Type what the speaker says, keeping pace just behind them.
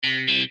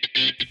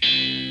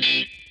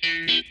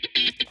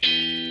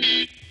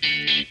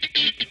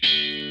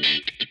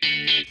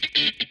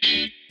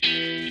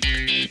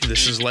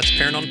is Let's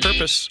Parent on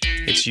Purpose.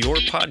 It's your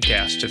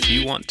podcast if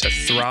you want to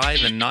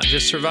thrive and not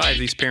just survive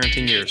these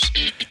parenting years.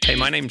 Hey,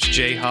 my name's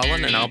Jay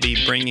Holland, and I'll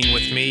be bringing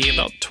with me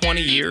about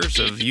 20 years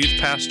of youth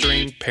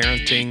pastoring,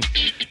 parenting,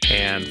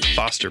 and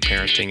foster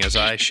parenting as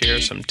I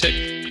share some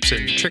tips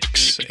and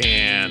tricks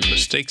and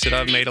mistakes that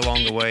I've made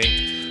along the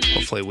way.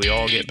 Hopefully we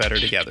all get better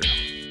together.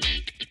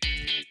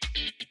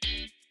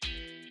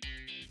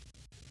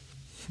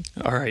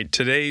 All right,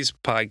 today's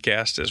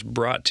podcast is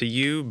brought to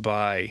you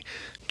by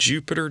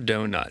Jupiter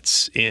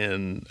Donuts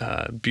in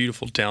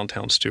beautiful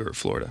downtown Stuart,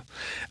 Florida.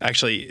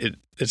 Actually,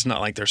 it's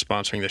not like they're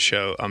sponsoring the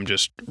show. I'm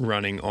just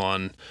running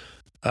on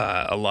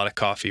a lot of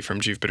coffee from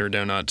Jupiter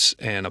Donuts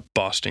and a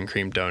Boston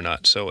cream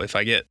donut. So if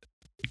I get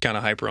kind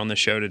of hyper on the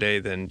show today,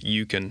 then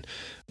you can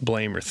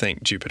blame or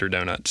thank Jupiter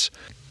Donuts.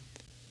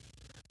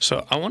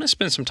 So I want to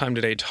spend some time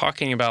today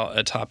talking about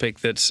a topic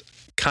that's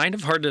kind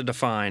of hard to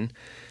define,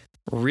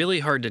 really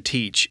hard to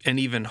teach, and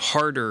even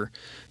harder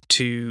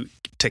to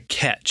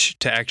catch,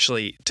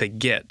 to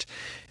get,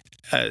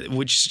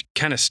 which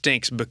kind of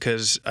stinks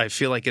because I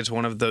feel like it's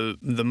one of the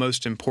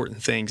most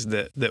important things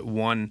that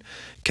one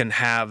can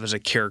have as a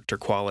character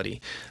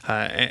quality,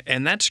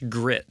 and that's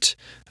grit.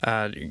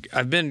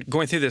 I've been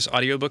going through this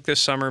audiobook this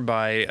summer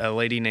by a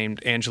lady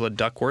named Angela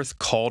Duckworth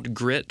called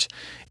Grit,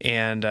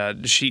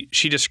 and she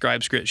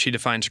describes grit. She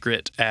defines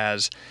grit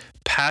as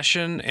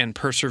passion and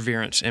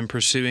perseverance in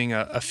pursuing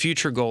a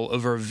future goal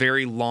over a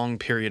very long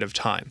period of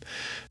time.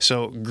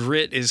 So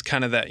grit is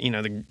kind of that,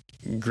 the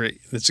grit,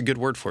 that's a good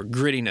word for it,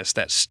 grittiness,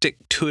 that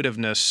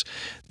stick-to-itiveness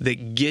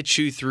that gets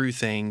you through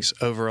things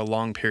over a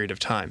long period of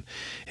time.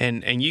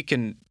 And you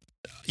can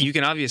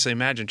obviously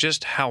imagine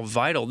just how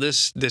vital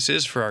this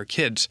is for our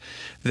kids,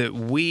 that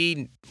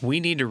we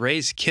need to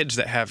raise kids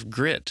that have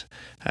grit,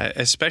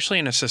 especially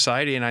in a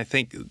society, and I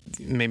think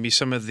maybe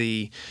some of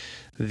the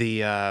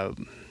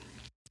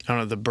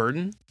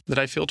burden that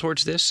I feel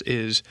towards this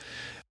is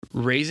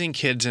raising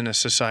kids in a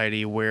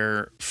society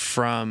where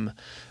from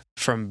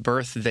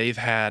birth they've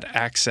had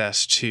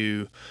access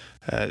to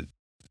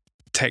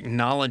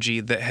technology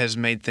that has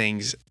made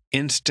things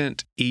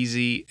instant,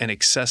 easy, and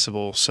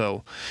accessible.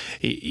 So,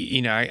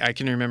 I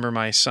can remember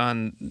my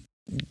son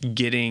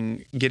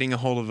getting a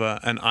hold of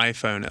an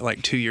iPhone at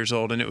like 2 years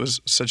old, and it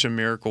was such a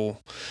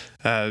miracle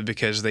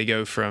because they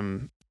go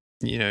from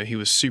he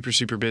was super,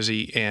 super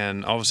busy,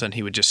 and all of a sudden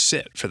he would just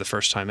sit for the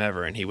first time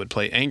ever, and he would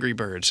play Angry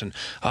Birds, and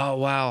oh,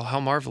 wow, how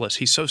marvelous.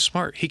 He's so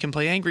smart. He can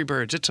play Angry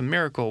Birds. It's a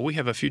miracle. We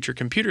have a future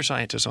computer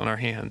scientist on our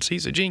hands.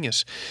 He's a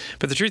genius.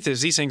 But the truth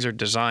is, these things are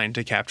designed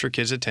to capture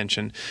kids'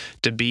 attention,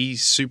 to be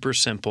super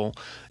simple,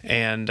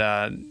 and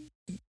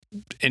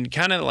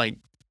kind of like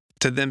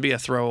to then be a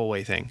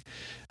throwaway thing,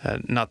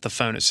 not the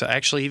phone itself.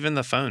 Actually, even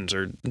the phones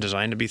are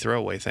designed to be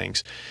throwaway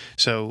things.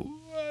 So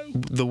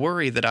the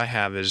worry that I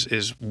have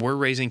is we're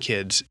raising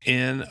kids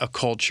in a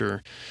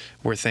culture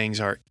where things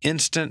are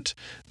instant,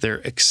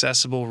 they're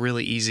accessible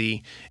really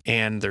easy,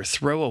 and they're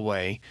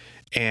throwaway.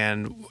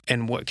 And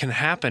what can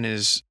happen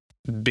is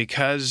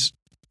because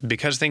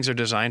things are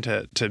designed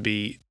to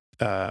be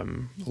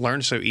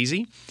learned so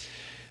easy,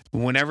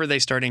 whenever they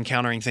start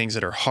encountering things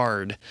that are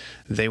hard,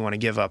 they want to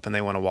give up and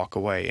they want to walk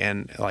away.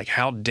 And like,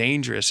 how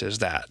dangerous is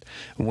that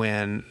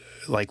when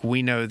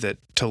we know that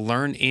to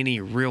learn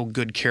any real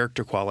good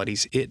character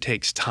qualities, it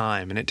takes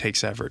time and it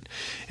takes effort.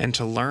 And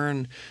to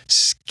learn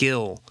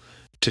skill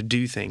to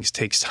do things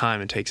takes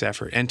time and takes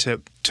effort. And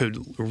to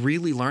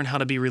really learn how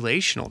to be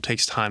relational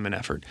takes time and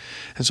effort.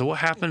 And so what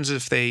happens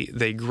if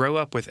they grow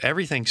up with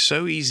everything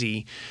so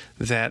easy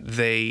that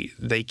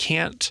they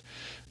can't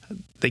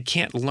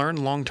learn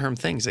long-term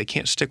things. They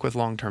can't stick with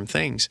long-term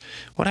things.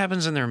 What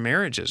happens in their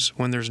marriages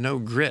when there's no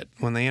grit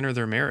when they enter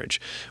their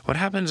marriage? What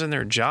happens in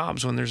their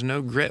jobs when there's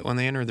no grit when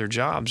they enter their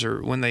jobs,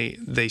 or when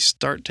they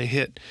start to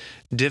hit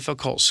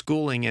difficult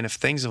schooling, and if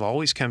things have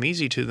always come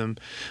easy to them,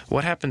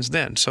 what happens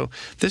then? So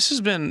this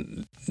has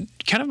been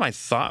kind of my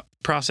thought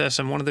process,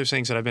 and one of those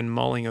things that I've been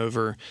mulling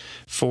over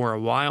for a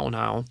while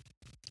now.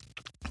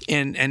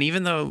 And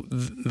even though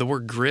the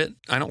word grit,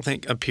 I don't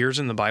think appears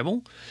in the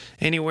Bible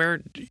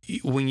anywhere,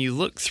 when you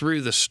look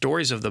through the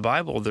stories of the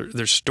Bible,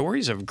 there's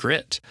stories of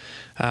grit.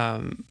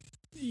 How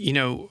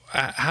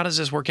does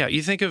this work out?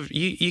 You think of,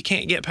 you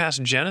can't get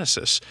past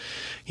Genesis.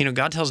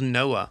 God tells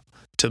Noah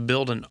to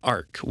build an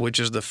ark, which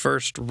is the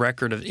first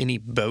record of any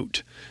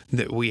boat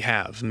that we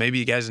have. Maybe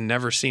you guys have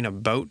never seen a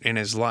boat in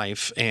his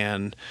life,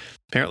 and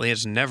apparently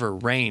it's never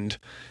rained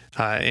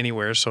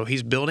anywhere. So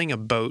he's building a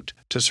boat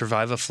to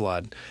survive a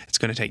flood. It's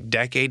going to take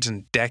decades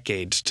and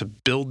decades to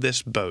build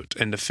this boat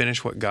and to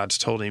finish what God's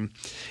told him.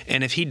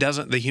 And if he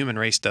doesn't, the human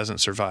race doesn't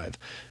survive.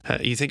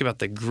 You think about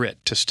the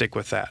grit to stick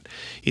with that.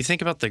 You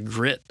think about the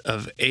grit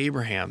of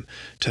Abraham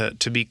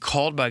to be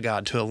called by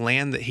God to a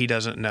land that he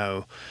doesn't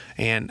know,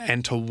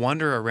 and to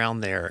wander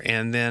around there,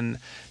 and then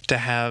to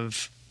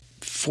have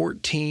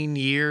 14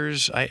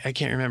 years, I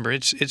can't remember.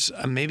 It's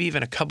maybe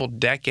even a couple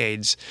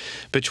decades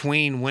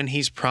between when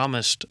he's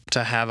promised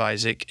to have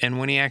Isaac and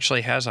when he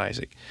actually has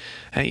Isaac.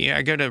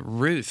 I go to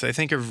Ruth. I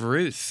think of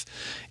Ruth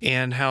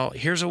and how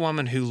here's a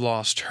woman who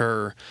lost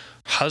her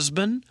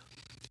husband,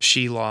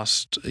 She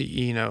lost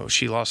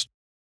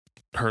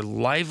her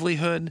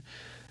livelihood.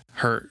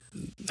 Her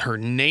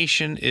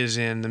nation is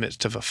in the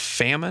midst of a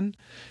famine,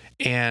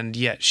 and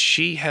yet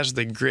she has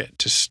the grit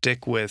to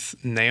stick with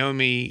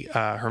Naomi,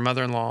 her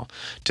mother-in-law,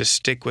 to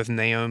stick with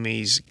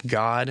Naomi's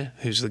God,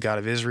 who's the God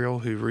of Israel,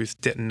 who Ruth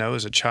didn't know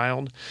as a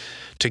child,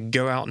 to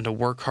go out and to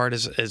work hard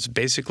as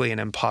basically an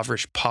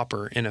impoverished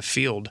pauper in a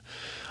field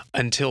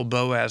until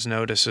Boaz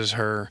notices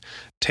her,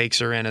 takes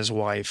her in as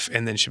wife,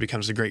 and then she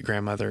becomes the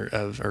great-grandmother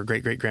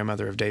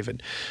of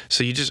David.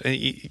 So you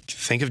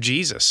think of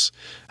Jesus.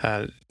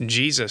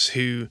 Jesus,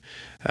 who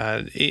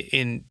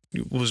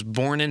was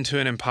born into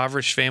an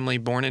impoverished family,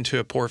 born into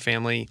a poor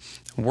family,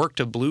 worked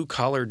a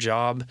blue-collar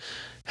job,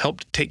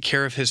 helped take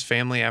care of his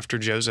family after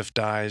Joseph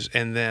dies,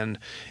 and then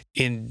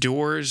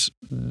endures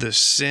the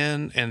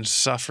sin and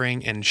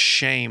suffering and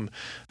shame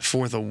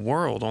for the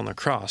world on the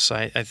cross.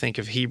 I think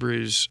of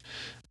Hebrews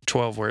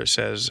 12, where it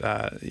says,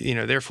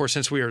 therefore,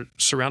 since we are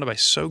surrounded by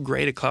so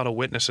great a cloud of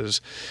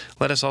witnesses,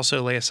 let us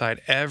also lay aside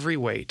every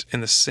weight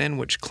and the sin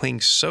which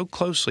clings so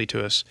closely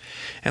to us,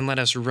 and let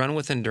us run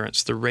with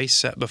endurance the race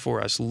set before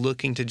us,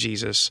 looking to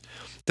Jesus,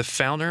 the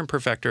founder and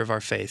perfecter of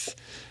our faith,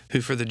 who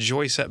for the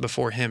joy set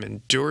before him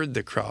endured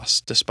the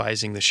cross,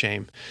 despising the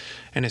shame,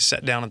 and is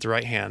set down at the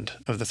right hand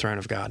of the throne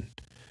of God.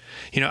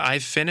 I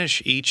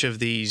finish each of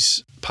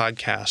these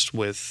podcasts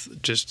with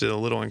just a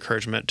little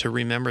encouragement to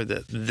remember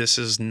that this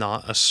is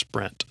not a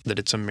sprint, that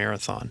it's a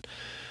marathon.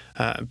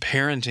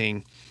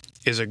 Parenting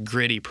is a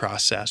gritty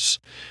process.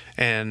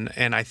 And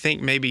I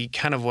think maybe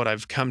kind of what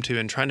I've come to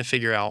and trying to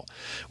figure out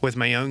with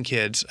my own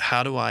kids,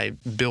 how do I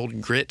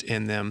build grit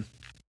in them?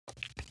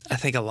 I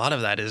think a lot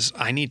of that is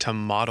I need to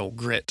model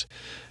grit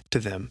to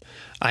them.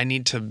 I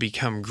need to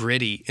become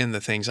gritty in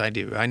the things I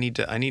do. I need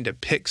to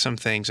pick some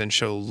things and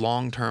show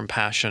long-term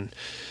passion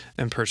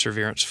and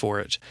perseverance for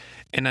it.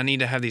 And I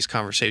need to have these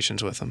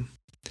conversations with them.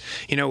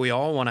 We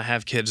all want to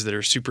have kids that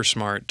are super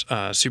smart,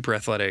 super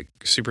athletic,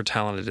 super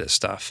talented at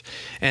stuff.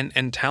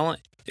 And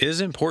talent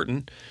is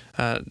important,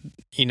 and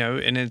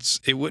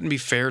it wouldn't be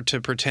fair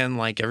to pretend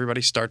like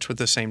everybody starts with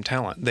the same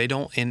talent. They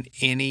don't in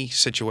any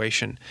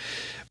situation.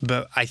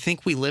 But I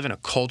think we live in a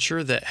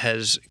culture that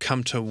has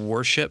come to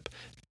worship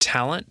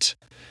talent,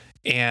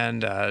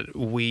 and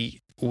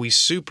we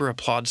super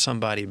applaud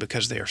somebody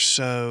because they are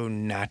so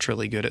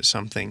naturally good at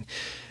something,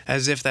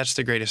 as if that's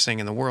the greatest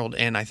thing in the world.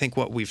 And I think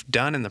what we've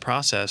done in the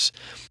process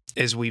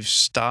is we've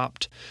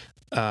stopped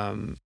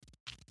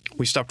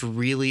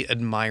really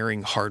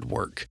admiring hard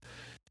work.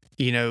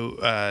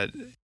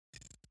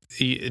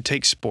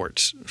 Take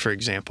sports, for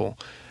example.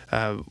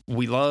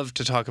 We love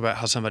to talk about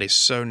how somebody's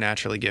so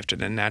naturally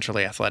gifted and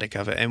naturally athletic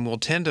of it, and we'll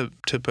tend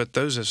to put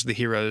those as the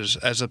heroes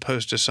as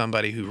opposed to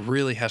somebody who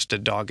really has to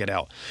dog it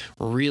out,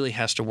 really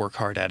has to work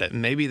hard at it.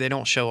 Maybe they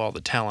don't show all the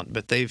talent,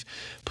 but they've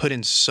put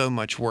in so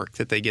much work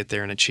that they get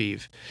there and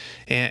achieve.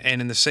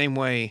 And in the same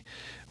way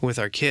with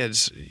our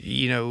kids,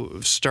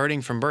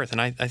 starting from birth, and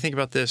I think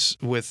about this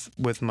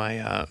with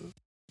my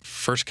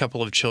first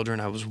couple of children.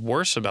 I was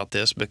worse about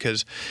this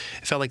because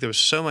it felt like there was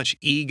so much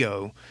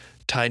ego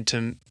tied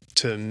to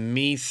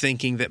me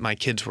thinking that my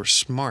kids were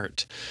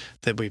smart,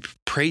 that we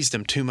praised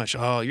them too much.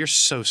 Oh, you're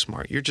so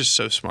smart. You're just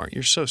so smart.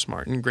 You're so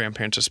smart. And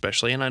grandparents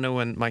especially. And I know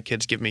when my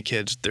kids give me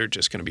kids, they're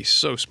just going to be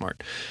so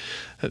smart.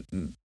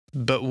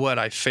 But what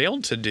I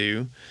failed to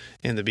do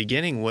in the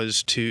beginning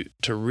was to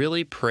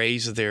really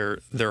praise their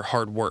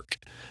hard work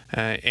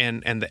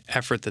and the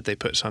effort that they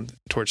put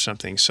towards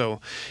something.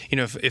 So,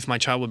 if my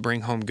child would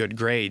bring home good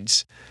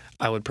grades,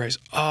 I would praise,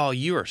 oh,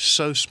 you are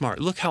so smart.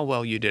 Look how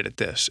well you did at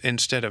this.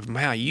 Instead of,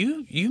 wow,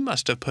 you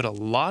must have put a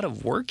lot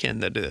of work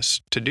into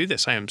this to do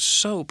this. I am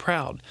so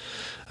proud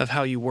of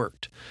how you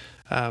worked.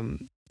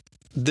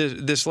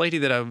 This lady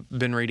that I've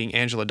been reading,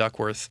 Angela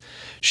Duckworth,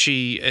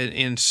 she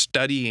in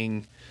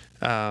studying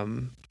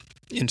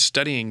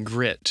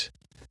grit,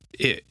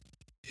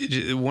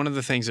 one of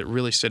the things that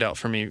really stood out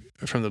for me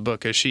from the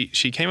book is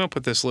she came up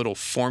with this little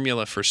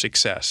formula for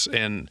success.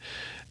 And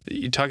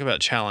you talk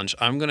about challenge.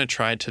 I'm going to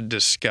try to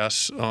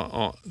discuss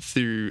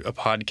through a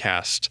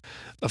podcast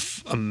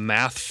a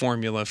math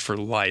formula for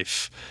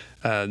life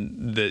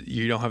that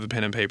you don't have a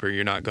pen and paper.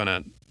 You're not going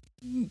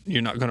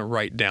to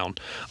write down.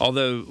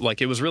 Although,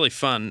 it was really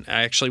fun.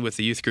 I actually, with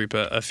the youth group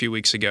a few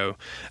weeks ago,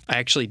 I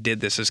actually did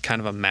this as kind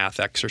of a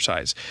math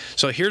exercise.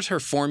 So here's her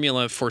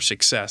formula for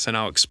success, and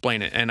I'll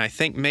explain it. And I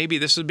think maybe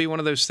this would be one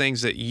of those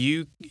things that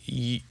you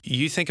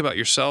think about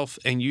yourself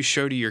and you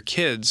show to your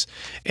kids,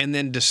 and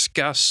then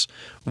discuss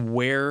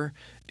where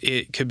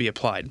it could be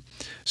applied.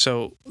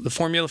 So the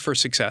formula for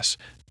success: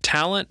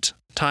 talent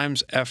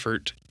times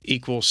effort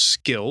equals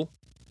skill.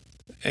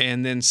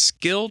 And then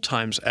skill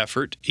times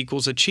effort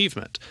equals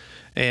achievement.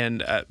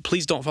 And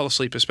please don't fall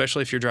asleep,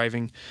 especially if you're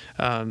driving.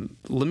 Let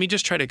me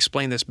just try to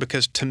explain this,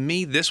 because to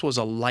me, this was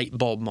a light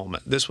bulb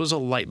moment. This was a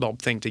light bulb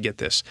thing to get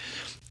this.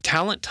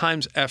 Talent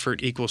times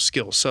effort equals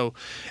skill. So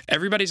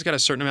everybody's got a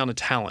certain amount of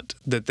talent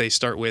that they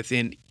start with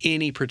in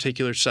any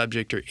particular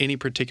subject or any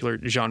particular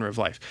genre of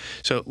life.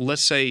 So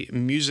let's say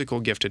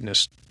musical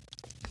giftedness.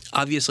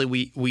 Obviously,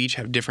 we each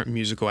have different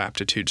musical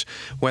aptitudes,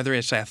 whether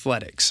it's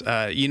athletics.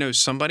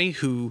 Somebody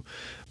who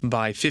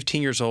by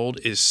 15 years old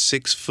is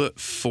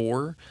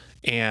 6'4"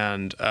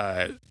 and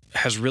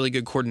has really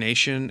good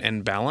coordination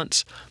and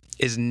balance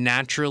is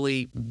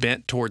naturally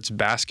bent towards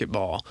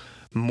basketball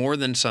more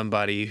than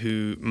somebody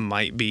who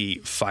might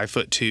be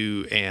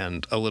 5'2"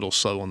 and a little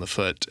slow on the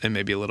foot and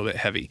maybe a little bit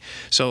heavy.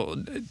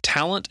 So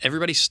talent,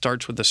 everybody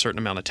starts with a certain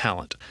amount of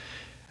talent.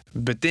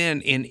 But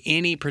then in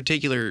any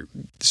particular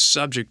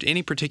subject,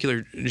 any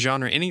particular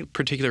genre, any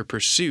particular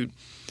pursuit,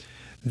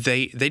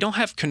 they don't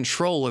have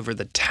control over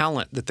the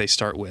talent that they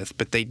start with,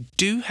 but they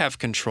do have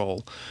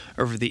control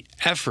over the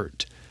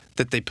effort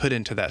that they put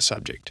into that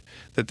subject,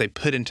 that they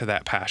put into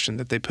that passion,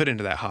 that they put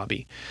into that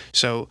hobby.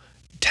 So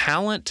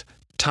talent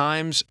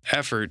times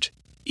effort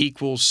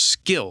equals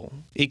skill,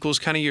 equals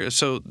kind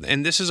of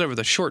and this is over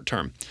the short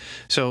term.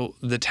 So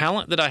the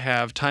talent that I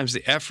have times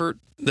the effort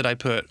that I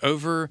put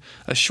over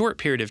a short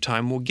period of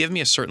time will give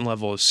me a certain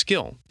level of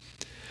skill.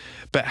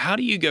 But how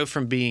do you go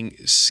from being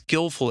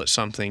skillful at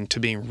something to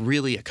being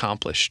really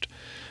accomplished?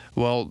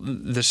 Well,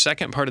 the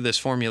second part of this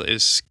formula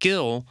is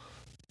skill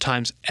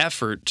times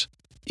effort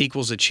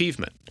equals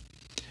achievement.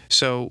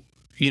 So,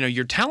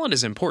 your talent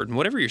is important.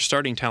 Whatever your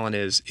starting talent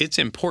is, it's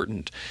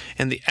important.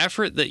 And the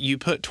effort that you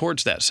put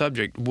towards that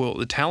subject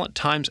the talent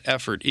times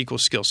effort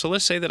equals skill. So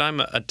let's say that I'm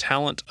a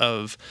talent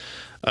of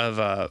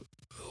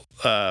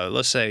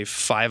let's say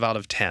 5 out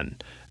of 10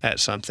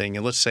 at something.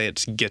 And let's say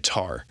it's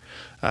guitar.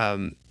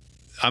 I'm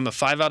a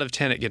 5 out of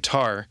 10 at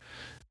guitar.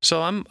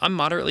 So I'm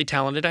moderately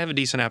talented. I have a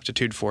decent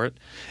aptitude for it.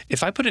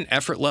 If I put an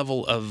effort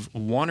level of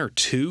 1 or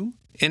 2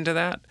 into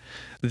that,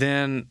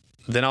 then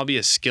I'll be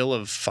a skill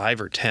of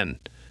 5 or 10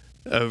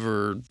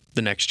 over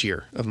the next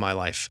year of my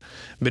life.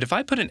 But if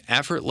I put an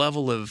effort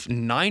level of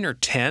 9 or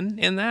 10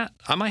 in that,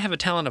 I might have a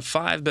talent of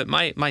 5, but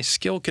my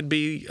skill could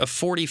be a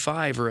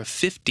 45 or a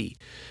 50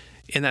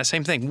 in that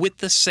same thing with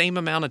the same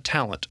amount of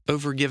talent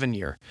over a given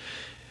year.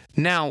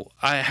 Now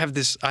I have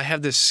this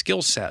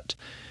skill set,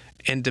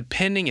 and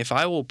depending if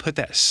I will put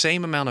that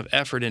same amount of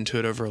effort into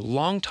it over a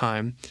long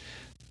time,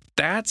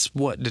 that's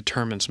what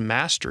determines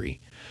mastery.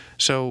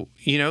 So,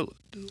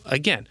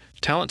 again,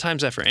 talent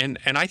times effort. And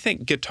I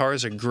think guitar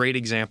is a great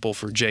example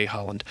for Jay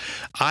Holland.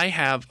 I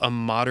have a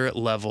moderate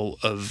level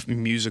of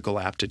musical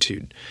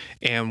aptitude.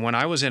 And when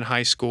I was in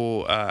high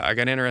school, I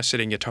got interested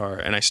in guitar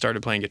and I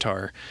started playing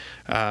guitar.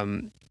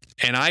 And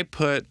I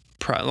put,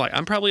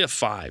 I'm probably a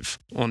 5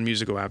 on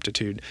musical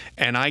aptitude.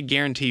 And I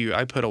guarantee you,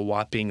 I put a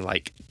whopping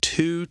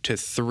 2 to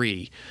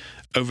 3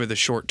 over the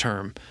short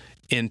term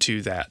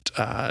into that.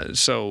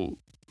 So,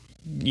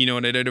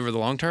 what I did over the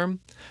long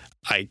term?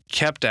 I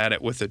kept at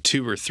it with a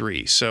 2 or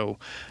 3. So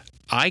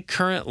I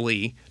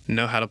currently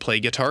know how to play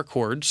guitar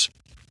chords.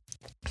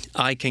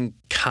 I can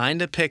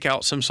kind of pick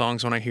out some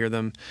songs when I hear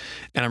them,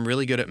 and I'm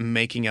really good at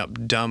making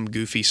up dumb,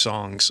 goofy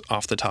songs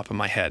off the top of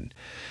my head.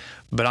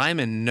 But I'm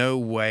in no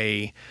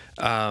way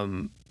a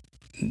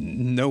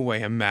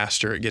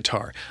master at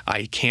guitar.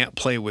 I can't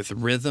play with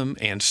rhythm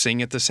and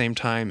sing at the same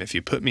time. If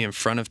you put me in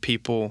front of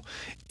people,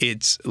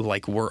 it's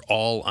like we're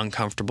all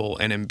uncomfortable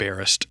and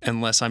embarrassed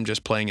unless I'm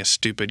just playing a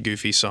stupid,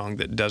 goofy song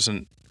that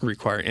doesn't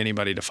require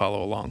anybody to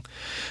follow along.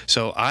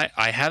 So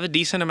I have a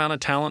decent amount of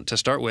talent to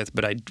start with,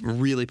 but I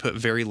really put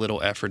very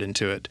little effort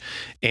into it.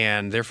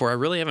 And therefore, I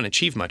really haven't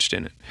achieved much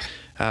in it.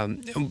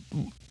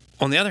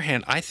 On the other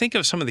hand, I think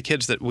of some of the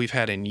kids that we've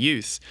had in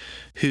youth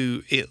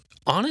who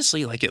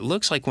honestly, it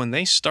looks like when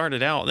they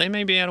started out, they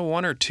maybe had a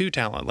 1 or 2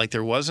 talent.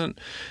 There wasn't,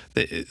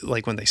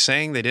 when they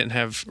sang, they didn't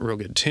have real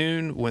good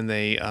tune. When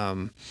they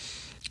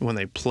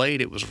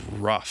played, it was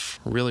rough,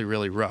 really,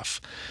 really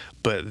rough.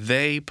 But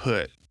they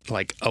put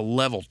a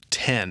level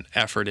 10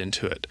 effort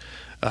into it.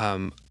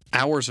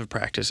 Hours of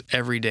practice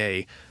every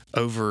day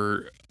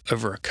over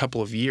a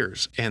couple of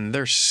years, and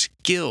their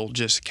skill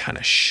just kind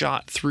of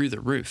shot through the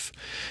roof.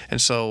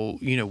 And so,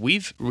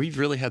 we've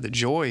really had the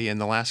joy in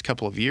the last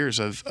couple of years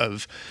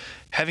of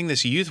having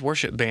this youth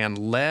worship band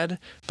led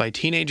by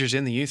teenagers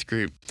in the youth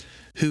group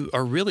who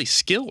are really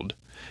skilled.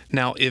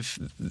 Now,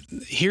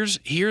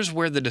 here's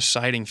where the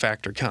deciding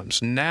factor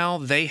comes. Now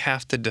they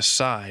have to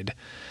decide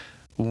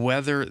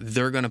whether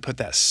they're going to put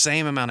that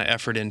same amount of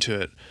effort into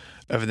it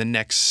over the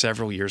next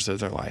several years of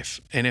their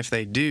life. And if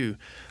they do,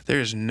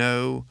 there's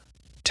no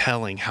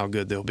telling how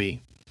good they'll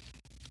be.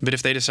 But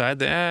if they decide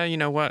that, you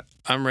know what,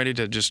 I'm ready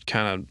to just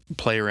kind of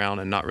play around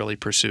and not really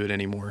pursue it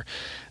anymore,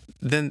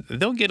 then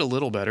they'll get a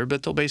little better,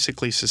 but they'll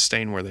basically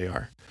sustain where they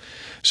are.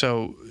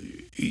 So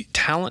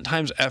talent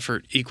times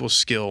effort equals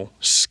skill.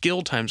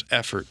 Skill times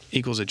effort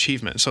equals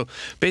achievement. So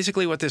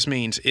basically what this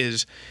means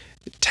is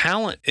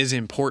talent is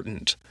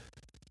important,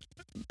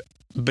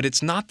 but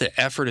it's not that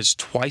effort is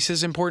twice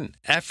as important.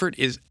 Effort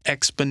is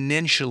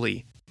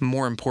exponentially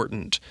more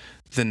important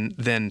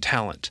than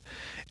talent.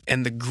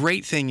 And the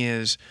great thing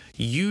is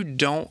you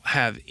don't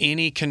have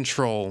any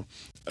control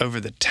over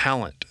the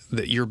talent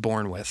that you're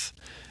born with,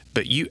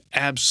 but you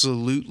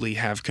absolutely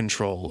have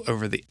control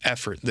over the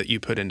effort that you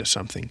put into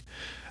something.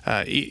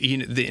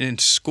 In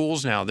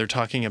schools now, they're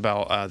talking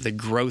about the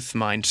growth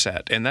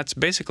mindset, and that's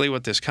basically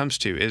what this comes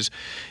to. Is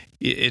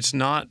it's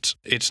not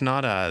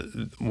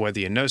whether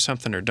you know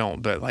something or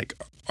don't, but like,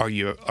 are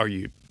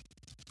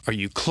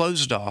you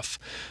closed off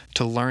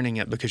to learning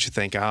it because you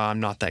think, I'm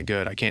not that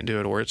good, I can't do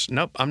it, or it's,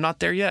 nope, I'm not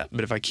there yet,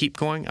 but if I keep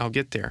going, I'll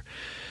get there.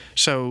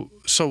 So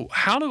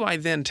how do I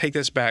then take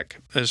this back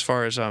as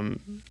far as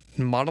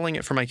modeling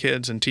it for my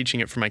kids and teaching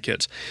it for my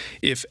kids?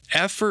 If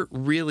effort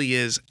really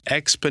is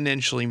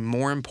exponentially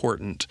more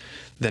important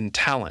than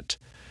talent,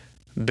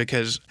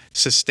 because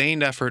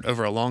sustained effort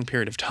over a long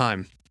period of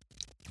time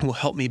will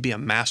help me be a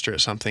master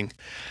at something,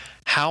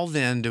 how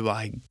then do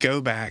I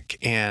go back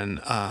and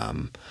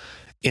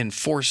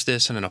enforce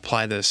this and then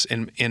apply this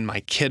in my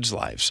kids'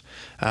 lives?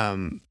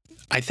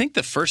 I think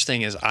the first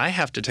thing is I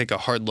have to take a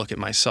hard look at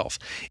myself.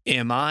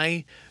 Am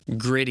I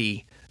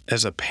gritty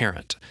as a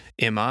parent?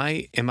 Am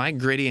I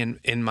gritty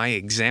in my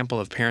example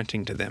of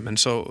parenting to them? And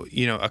so,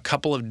 a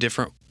couple of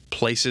different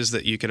places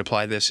that you could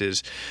apply this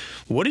is,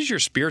 what does your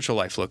spiritual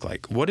life look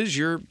like? What does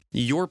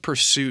your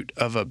pursuit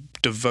of a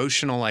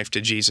devotional life to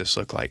Jesus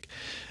look like?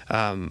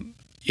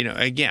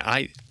 Again,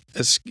 I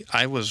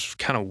was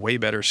kind of way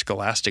better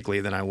scholastically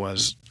than I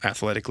was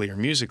athletically or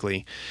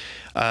musically.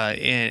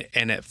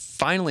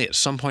 Finally, at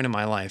some point in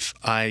my life,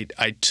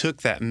 I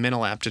took that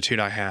mental aptitude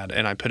I had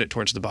and I put it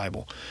towards the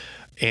Bible.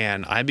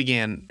 And I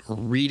began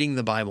reading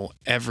the Bible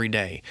every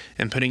day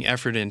and putting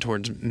effort in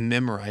towards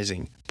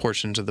memorizing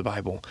portions of the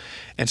Bible.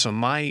 And so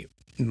my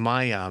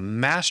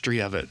mastery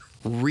of it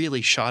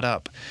really shot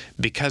up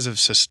because of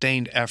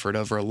sustained effort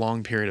over a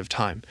long period of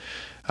time.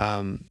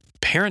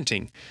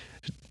 Parenting,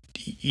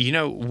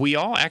 we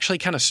all actually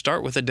kind of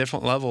start with a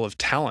different level of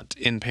talent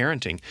in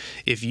parenting.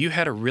 If you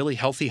had a really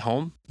healthy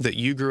home that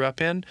you grew up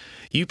in,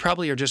 you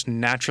probably are just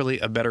naturally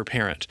a better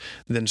parent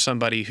than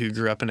somebody who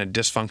grew up in a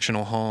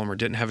dysfunctional home or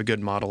didn't have a good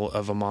model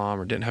of a mom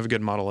or didn't have a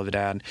good model of a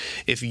dad.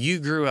 If you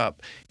grew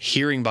up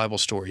hearing Bible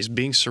stories,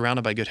 being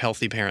surrounded by good,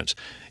 healthy parents,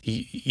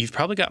 you've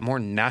probably got more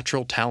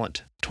natural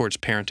talent towards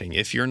parenting.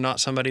 If you're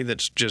not somebody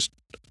that's just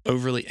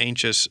overly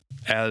anxious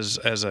as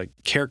a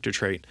character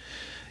trait,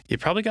 you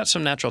probably got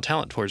some natural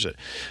talent towards it.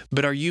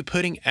 But are you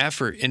putting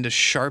effort into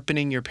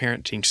sharpening your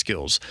parenting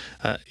skills?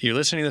 You're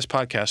listening to this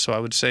podcast, so I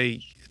would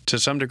say to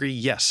some degree,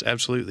 yes,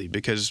 absolutely,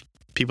 because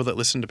people that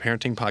listen to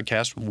parenting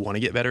podcasts want to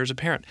get better as a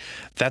parent.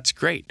 That's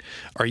great.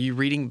 Are you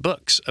reading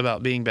books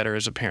about being better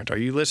as a parent? Are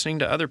you listening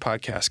to other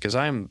podcasts? Because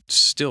I am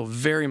still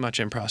very much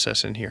in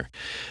process in here.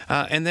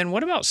 And then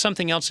what about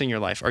something else in your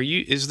life?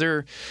 Is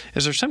there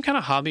some kind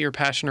of hobby or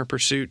passion or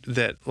pursuit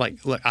that,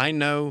 look, I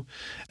know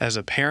as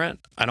a parent,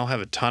 I don't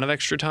have a ton of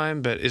extra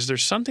time, but is there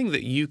something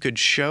that you could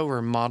show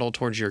or model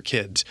towards your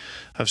kids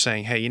of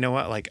saying, hey, you know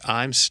what? Like,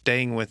 I'm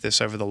staying with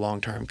this over the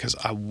long term because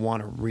I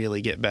want to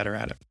really get better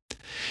at it.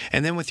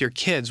 And then with your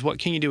kids, what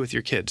can you do with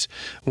your kids?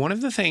 One of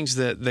the things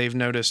that they've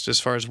noticed as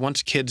far as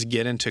once kids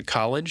get into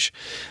college,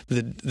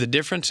 the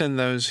difference in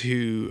those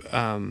who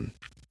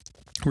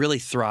really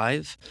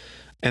thrive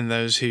and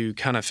those who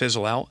kind of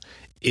fizzle out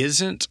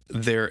isn't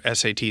their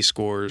SAT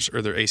scores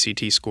or their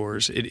ACT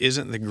scores. It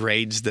isn't the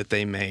grades that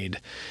they made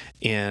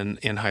in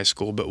high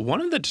school. But one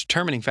of the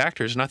determining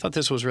factors, and I thought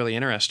this was really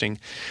interesting,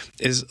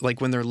 is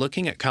like when they're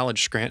looking at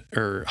college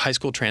or high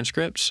school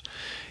transcripts,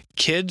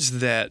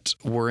 kids that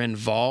were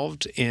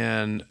involved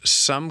in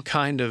some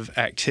kind of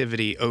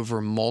activity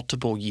over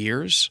multiple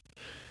years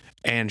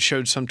and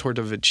showed some sort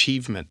of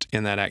achievement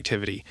in that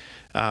activity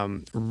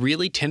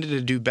really tended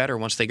to do better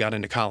once they got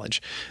into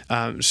college.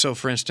 So,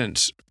 for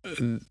instance,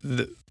 it'd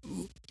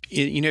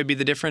be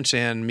the difference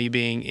in me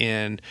being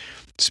in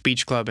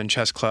speech club and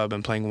chess club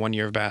and playing 1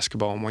 year of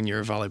basketball and 1 year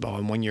of volleyball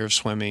and 1 year of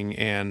swimming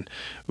and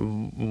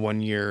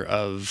 1 year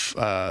of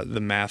the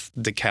math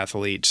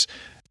decathletes.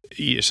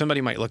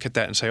 Somebody might look at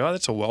that and say, oh,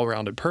 that's a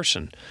well-rounded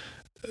person.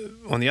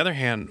 On the other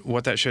hand,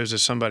 what that shows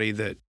is somebody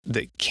that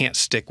can't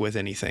stick with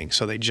anything,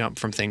 so they jump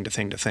from thing to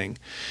thing to thing,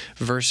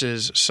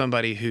 versus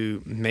somebody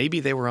who maybe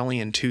they were only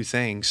in 2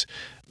 things,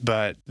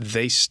 but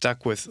they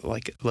stuck with,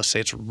 like, let's say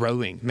it's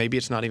rowing. Maybe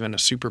it's not even a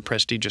super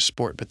prestigious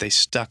sport, but they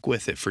stuck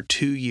with it for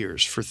 2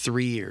 years, for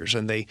 3 years,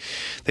 and they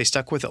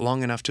stuck with it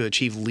long enough to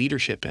achieve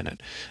leadership in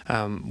it,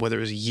 whether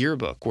it was a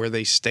yearbook, where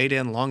they stayed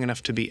in long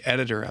enough to be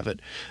editor of it.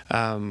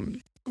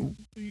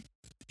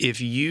 If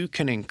you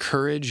can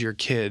encourage your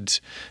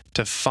kids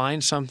to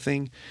find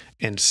something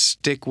and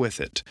stick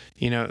with it,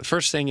 the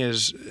first thing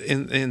is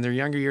in their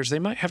younger years, they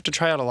might have to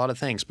try out a lot of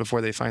things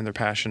before they find their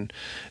passion.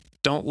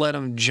 Don't let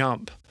them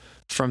jump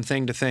from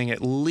thing to thing,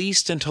 at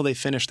least until they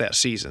finish that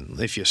season.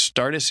 If you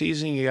start a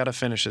season, you got to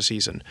finish a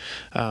season.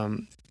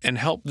 And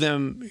help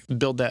them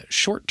build that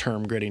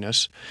short-term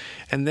grittiness.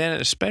 And then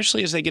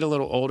especially as they get a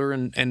little older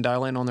and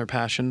dial in on their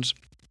passions,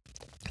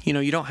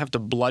 you don't have to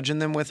bludgeon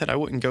them with it. I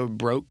wouldn't go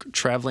broke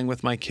traveling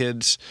with my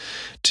kids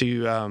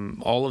to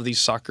all of these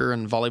soccer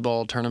and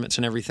volleyball tournaments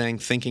and everything,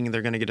 thinking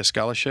they're going to get a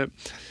scholarship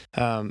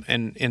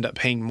and end up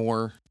paying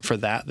more for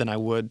that than I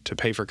would to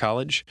pay for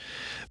college.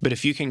 But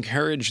if you can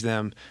encourage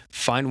them,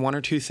 find 1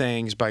 or 2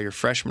 things by your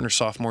freshman or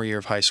sophomore year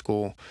of high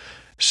school,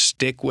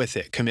 stick with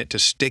it, commit to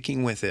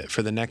sticking with it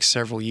for the next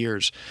several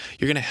years,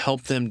 you're going to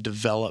help them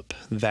develop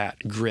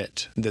that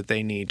grit that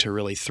they need to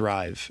really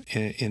thrive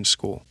in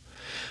school.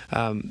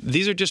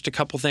 These are just a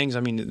couple things. I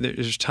mean,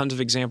 there's tons of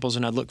examples,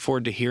 and I'd look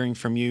forward to hearing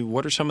from you.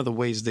 What are some of the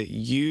ways that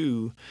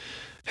you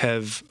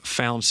have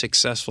found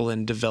successful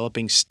in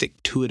developing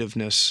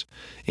stick-to-itiveness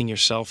in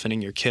yourself and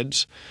in your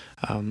kids?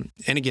 And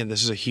again,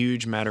 this is a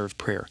huge matter of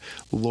prayer.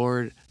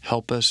 Lord,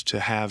 help us to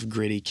have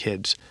gritty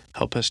kids.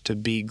 Help us to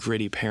be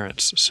gritty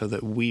parents so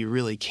that we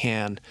really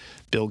can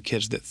build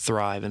kids that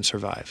thrive and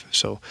survive.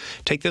 So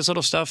take this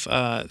little stuff,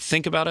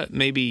 think about it,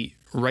 maybe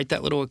write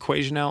that little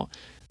equation out.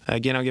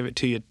 Again, I'll give it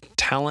to you.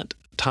 Talent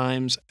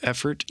times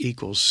effort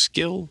equals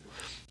skill.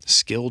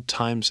 Skill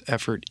times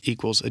effort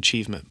equals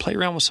achievement. Play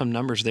around with some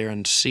numbers there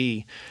and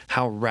see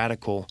how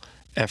radical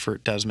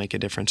effort does make a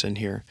difference in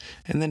here.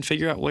 And then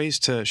figure out ways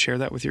to share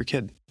that with your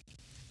kid.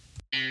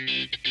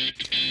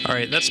 All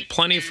right, that's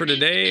plenty for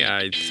today.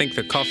 I think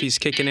the coffee's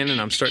kicking in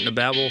and I'm starting to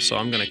babble, so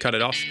I'm going to cut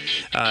it off.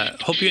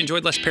 Hope you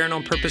enjoyed Let's Parent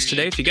on Purpose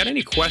today. If you got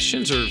any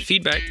questions or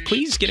feedback,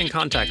 please get in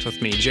contact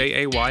with me,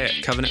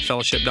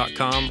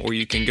 jay@covenantfellowship.com, or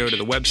you can go to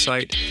the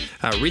website,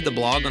 read the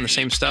blog on the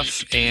same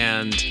stuff,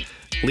 and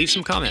leave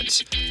some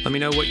comments. Let me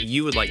know what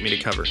you would like me to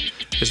cover.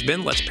 This has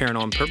been Let's Parent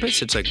on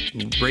Purpose. It's a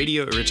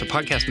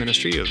podcast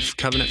ministry of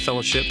Covenant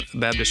Fellowship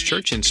Baptist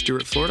Church in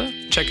Stuart, Florida.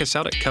 Check us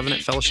out at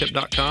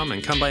covenantfellowship.com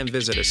and come by and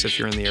visit us if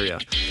you're in the area.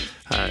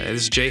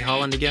 This is Jay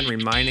Holland again,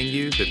 reminding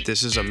you that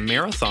this is a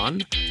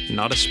marathon,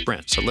 not a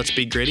sprint. So let's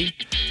be gritty,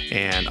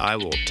 and I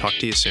will talk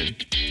to you soon.